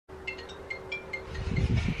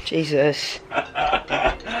Jesus.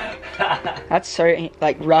 That's so,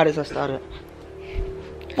 like, right as I started.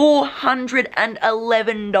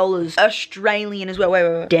 $411 Australian as well.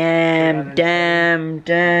 Wait. Damn.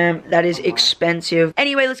 That is expensive.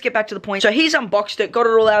 Anyway, let's get back to the point. So he's unboxed it, got it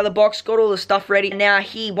all out of the box, got all the stuff ready. And now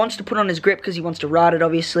he wants to put on his grip because he wants to ride it,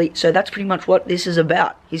 obviously. So that's pretty much what this is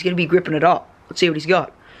about. He's going to be gripping it up. Let's see what he's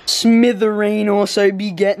got. Smithereen also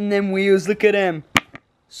be getting them wheels. Look at them.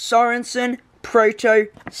 Sorensen, Proto,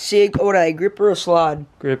 Sig. What are they, gripper or slide?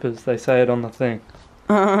 Grippers, they say it on the thing.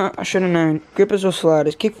 I should have known. Grippers or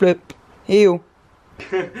sliders? Kickflip. Heel.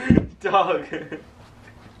 Dog.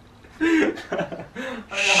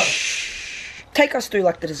 Take us through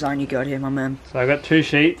like the design you got here, my man. So I got 2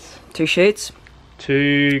 sheets. 2 sheets.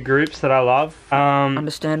 2 groups that I love.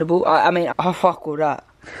 Understandable. I mean, I fuck with that.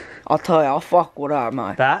 I'll tell you, I fuck with that,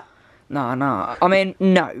 mate. That? No. I mean,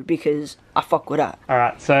 no, because I fuck with that.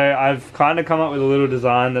 Alright, so I've kind of come up with a little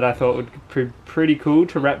design that I thought would be pretty cool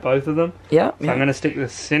to wrap both of them. Yeah. So I'm going to stick the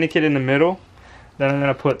Syndicate in the middle. Then I'm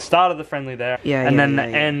going to put start of the friendly there. And then the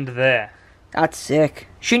end there. That's sick.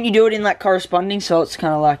 Shouldn't you do it in like corresponding so it's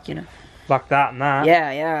kind of like, you know. Like that and that.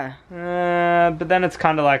 Yeah. But then it's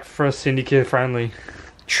kind of like for a Syndicate friendly.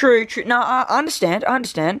 True. No, I understand.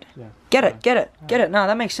 Yeah. Get it. No,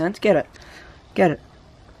 that makes sense. Get it.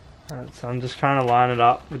 Alright, so I'm just trying to line it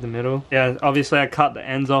up with the middle. Yeah, obviously I cut the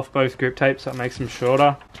ends off both grip tapes so it makes them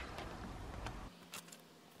shorter.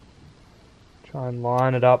 Try and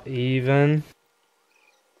line it up even.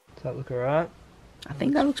 Does that look alright? I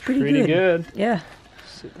think that looks pretty good. Yeah.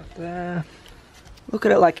 Sit up there. Look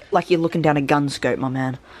at it like you're looking down a gun scope, my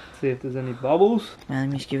man. See if there's any bubbles. Man,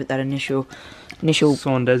 let me just give it that initial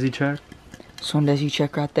saundezy check. Saundezy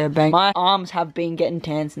check right there, bang. My arms have been getting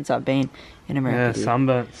tan since I've been in America. Yeah,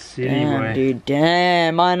 sunburnt city, damn, boy. Dude,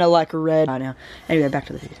 damn. Mine are like red right now. Anyway, back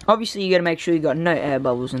to the video. Obviously, you gotta make sure you got no air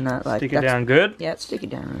bubbles in that. Like, stick it down good. Yeah, stick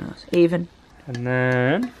it down real nice. Even. And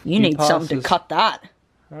then you need something to cut that.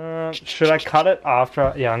 Should I cut it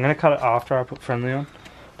after? Yeah, I'm gonna cut it after I put friendly on.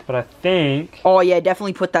 But I think. Oh yeah,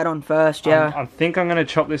 definitely put that on first. Yeah. I think I'm gonna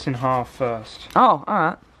chop this in half first. Oh, all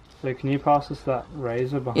right. So can you pass us that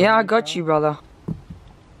razor behind? Yeah, I got you, brother.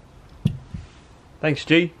 Thanks,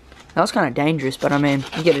 G. That was kind of dangerous, but I mean,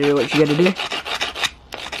 you gotta do what you gotta do.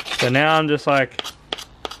 So now I'm just like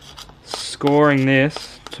scoring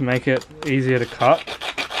this to make it easier to cut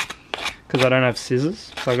because I don't have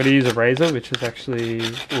scissors. So I got to use a razor, which is actually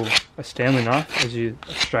a Stanley knife, as you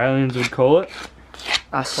Australians would call it.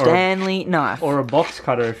 A Stanley knife. Or a box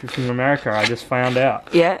cutter if you're from America. I just found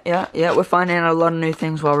out. Yeah. We're finding out a lot of new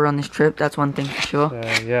things while we're on this trip. That's one thing for sure. So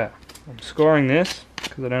yeah, I'm scoring this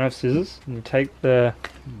because I don't have scissors. And you take the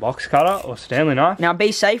box cutter or Stanley knife. Now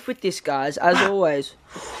be safe with this, guys, as always.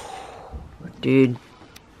 Dude,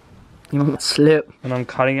 you might slip. And I'm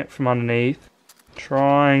cutting it from underneath.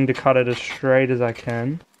 Trying to cut it as straight as I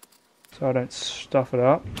can so I don't stuff it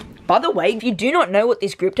up. By the way, if you do not know what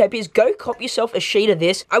this grip tape is, go cop yourself a sheet of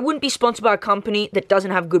this. I wouldn't be sponsored by a company that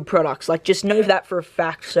doesn't have good products. Like, just know that for a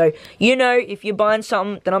fact. So, you know, if you're buying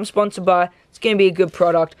something that I'm sponsored by, it's going to be a good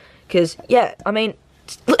product. Because, yeah, I mean,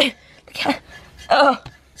 oh,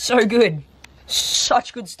 so good.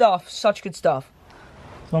 Such good stuff. Such good stuff.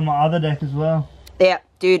 It's on my other deck as well. Yeah,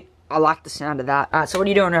 dude, I like the sound of that. Alright, so what are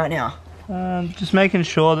you doing right now? Just making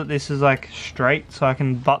sure that this is like straight so I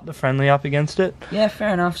can butt the friendly up against it. Yeah,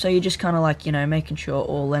 fair enough. So you're just kind of like, you know, making sure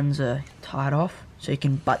all ends are tied off. So you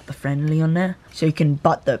can butt the friendly on there. So you can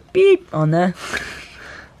butt the beep on there.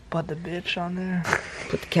 Butt the bitch on there.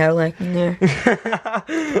 Put the Cadillac in there.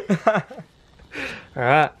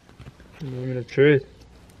 Alright. Moment of truth.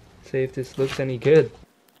 See if this looks any good.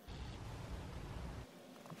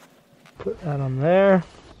 Put that on there.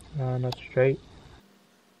 No, not straight.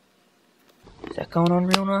 Is that going on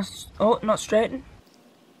real nice? Oh, not straighten.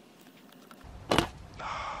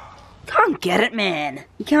 Can't get it, man.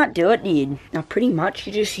 You can't do it, dude. Now, pretty much,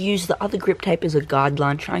 you just use the other grip tape as a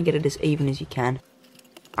guideline. Try and get it as even as you can.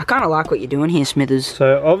 I kind of like what you're doing here, Smithers.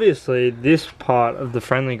 So, obviously, this part of the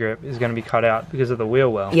friendly grip is going to be cut out because of the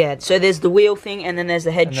wheel well. Yeah, so there's the wheel thing, and then there's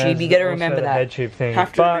the head tube. You got to remember that. Head tube thing.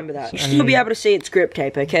 Have to remember that. You should still be able to see its grip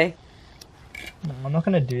tape, okay? No, I'm not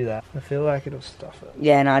going to do that. I feel like it'll stuff it.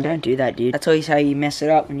 Yeah, no, don't do that, dude. That's always how you mess it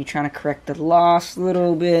up when you're trying to correct the last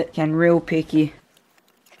little bit. Can real picky.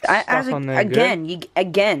 Again,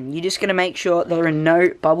 you're just going to make sure there are no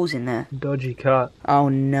bubbles in there. Dodgy cut. Oh,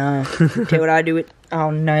 no. Tell what I do with... Oh,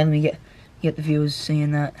 no, let me get the viewers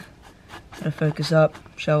seeing that. Gotta focus up.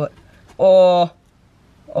 Show it. Oh.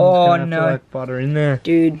 Oh, no. To, like, butter in there.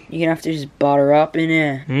 Dude, you're going to have to just butter up in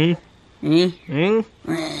there.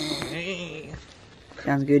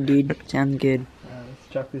 Sounds good, dude. Sounds good.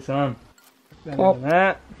 chuck this on. Pop.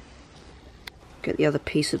 That. Get the other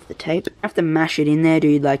piece of the tape. I have to mash it in there,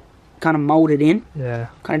 dude, like, kind of mold it in. Yeah.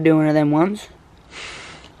 Kind of do one of them ones.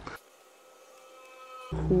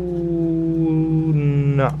 Ooh,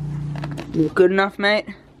 no. Good enough, mate?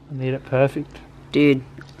 I need it perfect. Dude,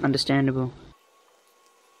 understandable.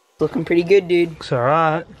 Looking pretty good, dude. Looks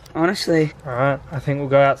alright. Honestly. Alright, I think we'll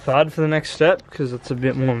go outside for the next step because it's a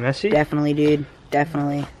bit more messy. Definitely, dude.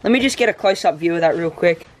 Definitely. Let me just get a close-up view of that real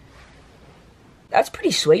quick. That's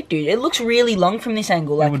pretty sweet, dude. It looks really long from this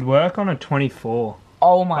angle. Like, it would work on a 24.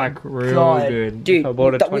 Oh my like, real god, good. dude! I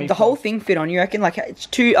bought a Would the whole thing fit on? You reckon? Like, it's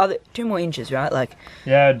two more inches, right? Like,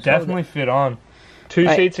 yeah, it'd definitely fit on. Two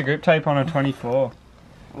sheets of grip tape on a 24.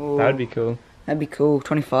 Ooh, that'd be cool. That'd be cool.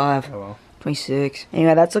 25. Oh well. 26.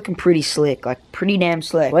 Anyway, that's looking pretty slick. Like, pretty damn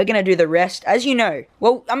slick. We're gonna do the rest, as you know.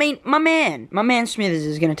 Well, I mean, my man Smithers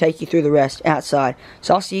is gonna take you through the rest outside.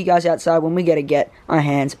 So I'll see you guys outside when we gotta get our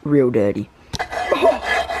hands real dirty.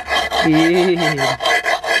 Dude.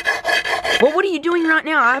 Well, what are you doing right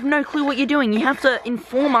now? I have no clue what you're doing. You have to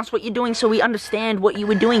inform us what you're doing so we understand what you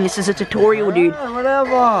were doing. This is a tutorial, dude. Whatever,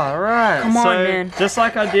 right. Come on, man. Just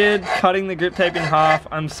like I did cutting the grip tape in half,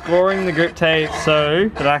 I'm scoring the grip tape so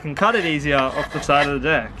that I can cut it easier off the side of the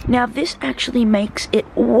deck. Now, this actually makes it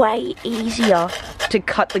way easier to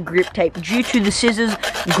cut the grip tape due to the scissors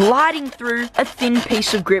gliding through a thin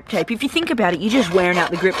piece of grip tape. If you think about it, you're just wearing out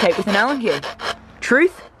the grip tape with an Allen key.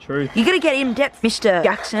 Truth? Truth. You gotta get in depth, Mr.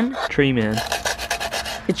 Jackson. Tree man.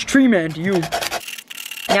 It's tree man to you.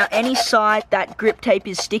 Now, any side that grip tape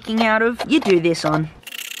is sticking out of, you do this on.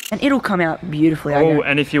 And it'll come out beautifully. Oh,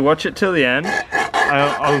 and if you watch it till the end,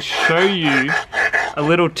 I'll show you a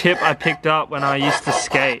little tip I picked up when I used to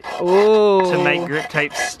skate. Oh. To make grip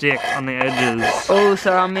tape stick on the edges. Oh,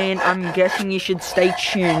 so I mean, I'm guessing you should stay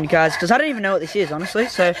tuned, guys, because I don't even know what this is, honestly,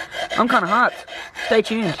 so I'm kind of hyped. Stay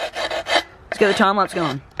tuned. Let's get the time lapse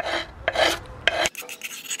going.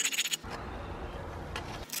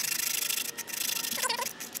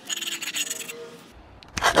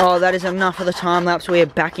 Oh, that is enough of the time lapse. We are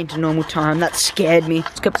back into normal time. That scared me.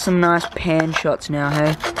 Let's get some nice pan shots now,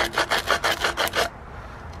 hey?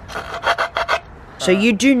 So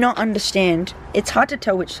you do not understand. It's hard to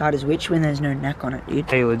tell which side is which when there's no neck on it, dude.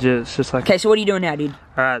 Hey, legit, it's just like... Okay, so what are you doing now, dude?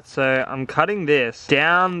 Alright, so I'm cutting this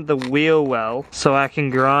down the wheel well so I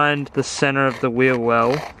can grind the center of the wheel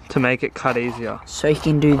well to make it cut easier. So you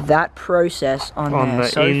can do that process on there. The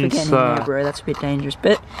Sorry for getting in there, inside. bro. That's a bit dangerous.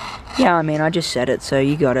 But, yeah, I mean, I just said it, so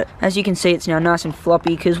you got it. As you can see, it's now nice and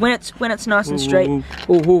floppy, because when it's nice and straight...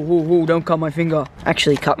 Oh, don't cut my finger.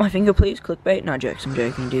 Actually, cut my finger, please. Clickbait. No, jokes. I'm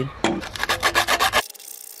joking, dude.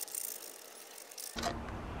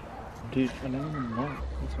 Dude, I don't even know.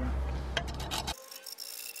 That's right.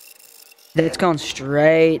 It's gone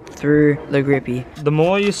straight through the grippy. The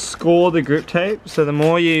more you score the grip tape, so the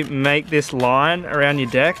more you make this line around your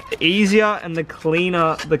deck, the easier and the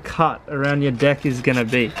cleaner the cut around your deck is gonna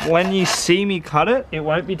be. When you see me cut it, it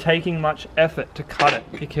won't be taking much effort to cut it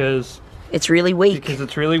because it's really weak. Because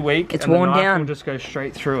it's really weak. It's and worn the knife down. will just go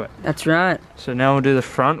straight through it. That's right. So now we'll do the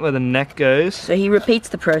front where the neck goes. So he repeats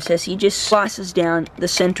the process. He just slices down the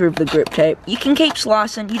center of the grip tape. You can keep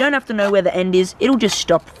slicing. You don't have to know where the end is. It'll just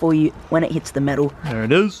stop for you when it hits the metal. There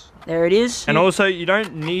it is. There it is. And also, you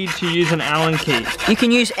don't need to use an Allen key. You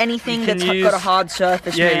can use anything that's got a hard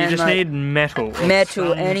surface, yeah, man. you just like need metal.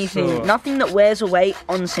 metal, anything. Sort. Nothing that wears away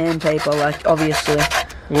on sandpaper, like, obviously.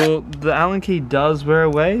 Well, the Allen key does wear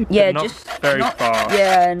away, but Yeah, not just very far.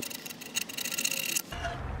 Yeah.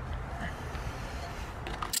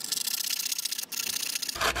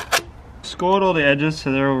 Scored all the edges,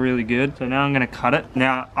 so they're all really good. So now I'm gonna cut it.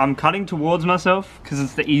 Now, I'm cutting towards myself because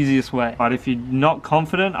it's the easiest way. But if you're not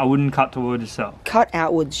confident, I wouldn't cut towards yourself. Cut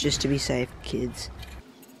outwards just to be safe, kids.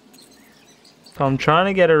 So I'm trying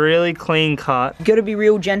to get a really clean cut. You gotta be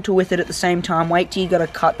real gentle with it at the same time. Wait till you got to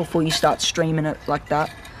cut before you start streaming it like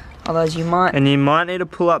that. Otherwise you might... And you might need to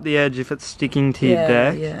pull up the edge if it's sticking to your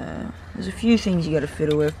deck. Yeah. There's a few things you got to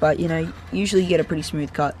fiddle with, but you know, usually you get a pretty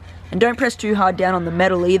smooth cut. And don't press too hard down on the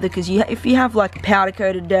metal either, because if you have like a powder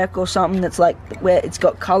coated deck or something that's like where it's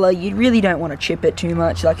got color, you really don't want to chip it too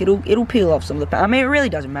much. Like it'll peel off some of the I mean, it really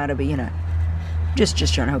doesn't matter, but you know, just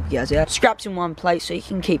trying to help you guys out. Scraps in one place so you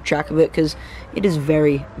can keep track of it, because it is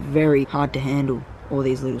very, very hard to handle all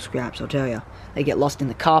these little scraps, I'll tell you. They get lost in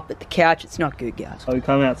the carpet, the couch. It's not good, guys. So we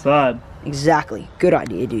come outside. Exactly. Good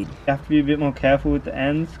idea, dude. You have to be a bit more careful with the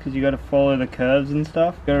ends because you got to follow the curves and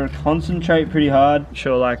stuff. You got to concentrate pretty hard.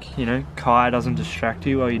 Sure, like, you know, Kai doesn't distract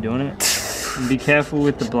you while you're doing it. And be careful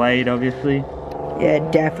with the blade, obviously. Yeah,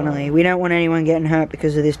 definitely. We don't want anyone getting hurt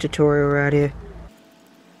because of this tutorial right here.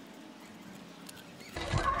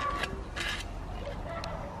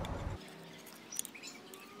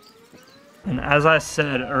 And as I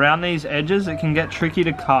said, around these edges it can get tricky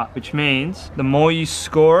to cut, which means the more you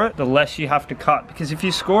score it, the less you have to cut. Because if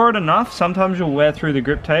you score it enough, sometimes you'll wear through the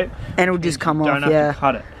grip tape and it'll just come off. You don't have to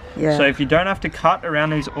cut it. Yeah. So if you don't have to cut around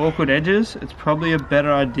these awkward edges, it's probably a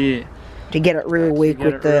better idea to get it real weak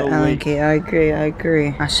with the Allen key. I agree.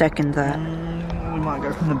 I second that. We might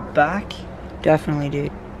go from the back. Definitely,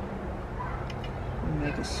 dude.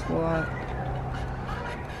 Make a slight.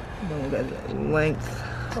 Then we'll go the length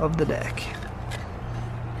of the deck.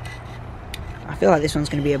 I feel like this one's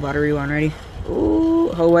going to be a buttery one. Ready?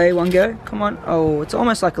 Ooh, away, one go. Come on. Oh, it's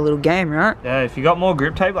almost like a little game, right? Yeah, if you got more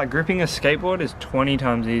grip tape, like gripping a skateboard is 20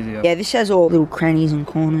 times easier. Yeah, this has all little crannies and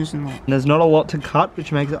corners and like. There's not a lot to cut,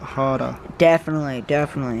 which makes it harder. Definitely.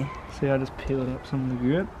 See, I just peeled up some of the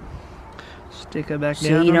grip. Stick her back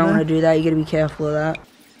down. See, you don't want to do that. You got to be careful of that.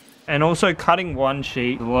 And also, cutting one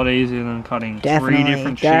sheet is a lot easier than cutting 3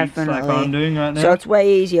 different sheets like I'm doing right now. So it's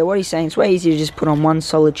way easier. What he's saying, it's way easier to just put on one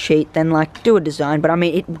solid sheet than like do a design. But I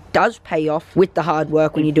mean, it does pay off with the hard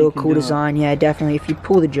work when you do a cool design. Yeah, definitely. If you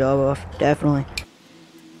pull the job off, definitely.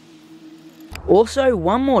 Also,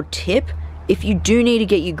 one more tip. If you do need to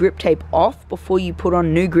get your grip tape off before you put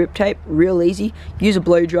on new grip tape, real easy, use a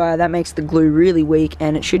blow dryer. That makes the glue really weak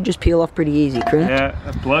and it should just peel off pretty easy, correct? Yeah,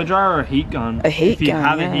 a blow dryer or a heat gun. A heat gun, If you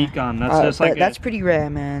have a heat gun, that's just like that's pretty rare,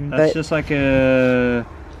 man. That's just like an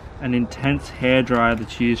intense hair dryer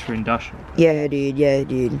that's used for industrial. Yeah, dude.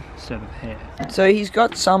 Instead of hair. So he's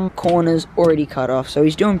got some corners already cut off, so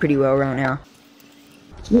he's doing pretty well right now.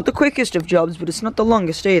 It's not the quickest of jobs, but it's not the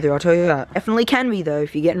longest either, I'll tell you that. Definitely can be, though,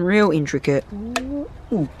 if you're getting real intricate.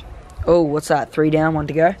 Ooh. Oh, what's that? 3 down, 1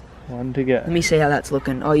 to go? 1 to go. Let me see how that's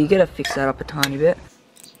looking. Oh, you gotta fix that up a tiny bit.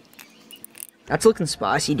 That's looking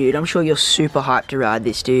spicy, dude. I'm sure you're super hyped to ride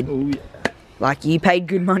this, dude. Oh, yeah. Like, you paid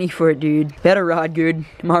good money for it, dude. Better ride good.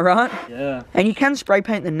 Am I right? Yeah. And you can spray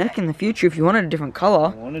paint the neck in the future if you wanted a different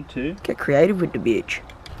colour. I wanted to. Get creative with the bitch.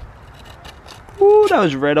 Ooh, that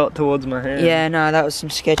was red hot towards my hand. Yeah, no, that was some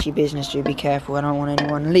sketchy business, dude. Be careful. I don't want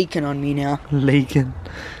anyone leaking on me now. Leaking.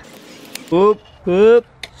 Whoop, whoop.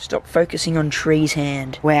 Stop focusing on Tree's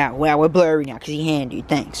hand. Wow, we're blurry now because he hand, dude.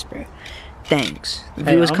 Thanks, bro. Thanks. The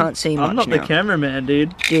viewers can't see much now. I'm not the cameraman,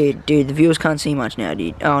 dude. Dude, the viewers can't see much now,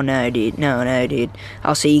 dude. Oh, no, dude. No, dude.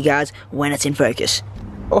 I'll see you guys when it's in focus.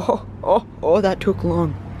 Oh, that took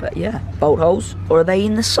long. But yeah, bolt holes, or are they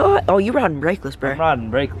in the side? Oh, you're riding brakeless, bro. I'm riding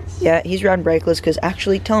brakeless. Yeah, he's riding brakeless because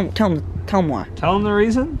actually, tell him why. Tell him the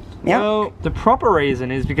reason? Yeah. Well, the proper reason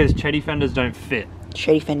is because Chetty fenders don't fit.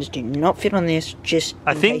 Shady fenders do not fit on this, just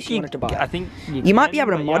in case you wanted to buy it. I think you might be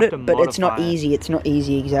able to mod it, but it's not easy. It's not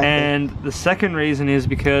easy, exactly. And the second reason is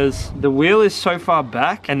because the wheel is so far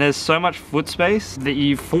back and there's so much foot space that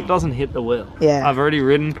your foot doesn't hit the wheel. Yeah. I've already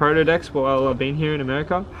ridden proto decks while I've been here in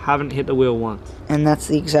America. Haven't hit the wheel once. And that's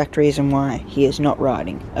the exact reason why he is not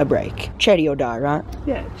riding a brake. Chetty or die, right?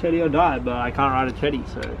 Yeah, Chetty or die, but I can't ride a Chetty,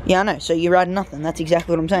 so... Yeah, I know. So you're riding nothing. That's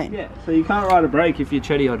exactly what I'm saying. Yeah, so you can't ride a brake if you're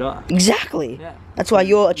Chetty or die. Exactly. Yeah. That's why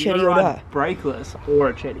you're a Chetty or die. Brakeless or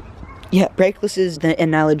a Chetty. Yeah, brakeless is the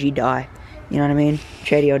analogy die. You know what I mean?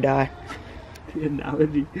 Chetty or die. The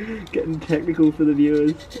analogy. Getting technical for the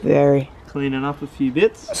viewers. Very. Cleaning up a few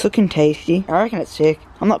bits. It's looking tasty. I reckon it's sick.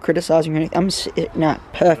 I'm not criticizing or anything. Nah,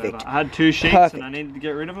 perfect. I had 2 sheets and I needed to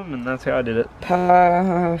get rid of them, and that's how I did it.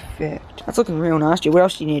 Perfect. That's looking real nasty. What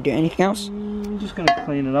else do you need to do? Anything else? I'm just going to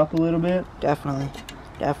clean it up a little bit. Definitely.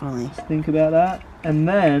 Just think about that. And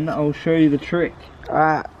then I'll show you the trick.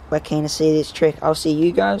 Alright, we're keen to see this trick. I'll see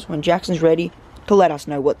you guys when Jackson's ready to let us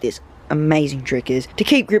know what this amazing trick is to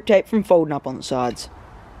keep grip tape from folding up on the sides.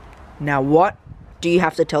 Now what do you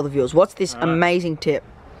have to tell the viewers? What's this amazing tip?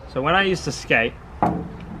 So when I used to skate,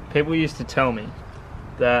 people used to tell me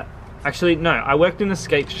that... Actually, no, I worked in a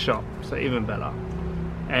skate shop, so even better.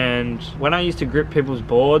 And when I used to grip people's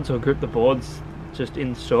boards or grip the boards just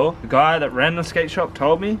in store, the guy that ran the skate shop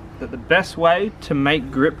told me that the best way to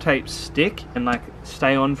make grip tape stick and like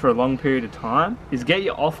stay on for a long period of time is get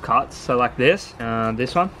your offcuts, so like this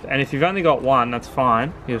one, and if you've only got one, that's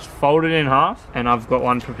fine. You just fold it in half, and I've got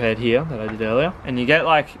one prepared here that I did earlier, and you get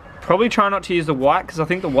like, probably try not to use the white because I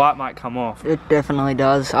think the white might come off. It definitely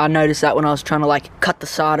does. I noticed that when I was trying to like cut the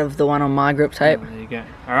side of the one on my grip tape. There you go.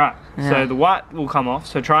 Alright, so the white will come off,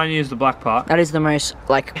 so try and use the black part. That is the most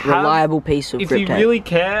like reliable piece of grip tape. If you really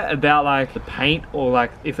care about like the paint or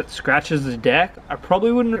like if it scratches the deck, I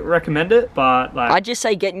probably wouldn't recommend it, but like... I'd just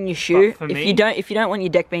say get in your shoe. If you don't want your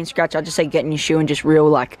deck being scratched, I'd just say get in your shoe and just real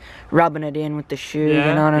like rubbing it in with the shoe, you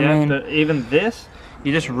know what I mean? But even this,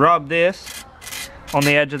 you just rub this on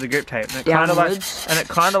the edge of the grip tape. And it Downwards?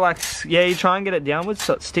 kind of like, yeah, you try and get it downwards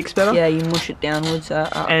so it sticks better. Yeah, you mush it downwards.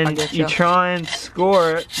 And you try and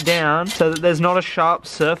score it down so that there's not a sharp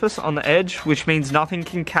surface on the edge, which means nothing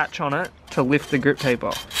can catch on it to lift the grip tape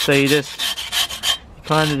off. So you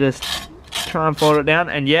kind of just try and fold it down.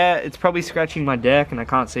 And yeah, it's probably scratching my deck and I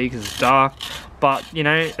can't see because it's dark. But, you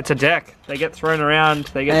know, it's a deck. They get thrown around.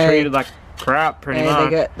 They get treated like crap, pretty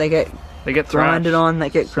much. They get grinded on. They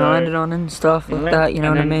get grinded on and stuff like that. You know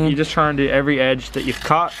what I mean? You just try and do every edge that you've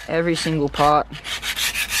cut. Every single part.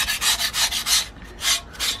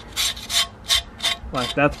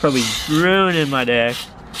 Like, that's probably ruining my deck.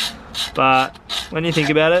 But when you think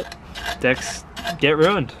about it, decks get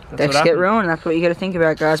ruined. Decks get ruined. That's what you got to think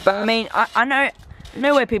about, guys. But I mean, I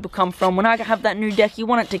know where people come from. When I have that new deck, you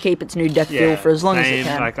want it to keep its new deck feel for as long as it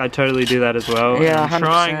can. Like, I totally do that as well. Yeah, I'm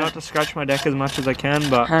trying not to scratch my deck as much as I can,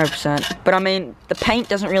 but 100%. But I mean, the paint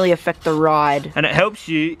doesn't really affect the ride. And it helps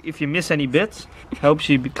you if you miss any bits. Helps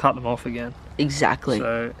you cut them off again. Exactly.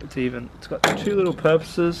 So it's even. It's got two little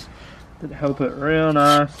purposes that help it real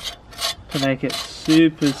nice to make it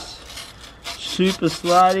super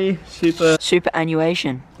slidey, super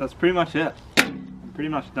annuation. That's pretty much it. Pretty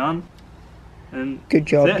much done. And good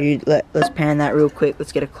job, dude. Let's pan that real quick.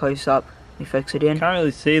 Let's get a close up. We fix it in. Can't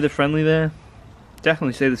really see the friendly there.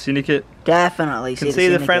 Definitely see the syndicate. Definitely can see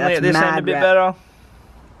the friendly at this end a bit better.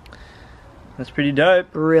 That's pretty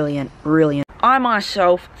dope. Brilliant, brilliant. I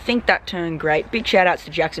myself think that turned great. Big shout outs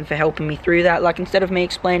to Jackson for helping me through that. Like, instead of me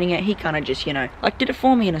explaining it, he kind of just, you know, like, did it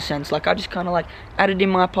for me in a sense. Like, I just kind of like added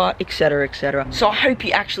in my part, etc, etc. So I hope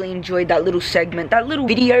you actually enjoyed that little segment, that little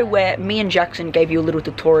video where me and Jackson gave you a little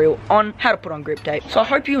tutorial on how to put on grip tape. So I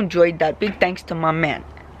hope you enjoyed that. Big thanks to my man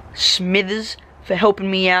Smithers for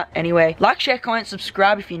helping me out. Anyway, like, share, comment,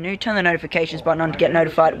 subscribe if you're new, turn the notifications button on to get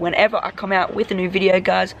notified whenever I come out with a new video,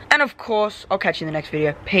 guys. And of course, I'll catch you in the next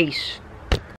video. Peace.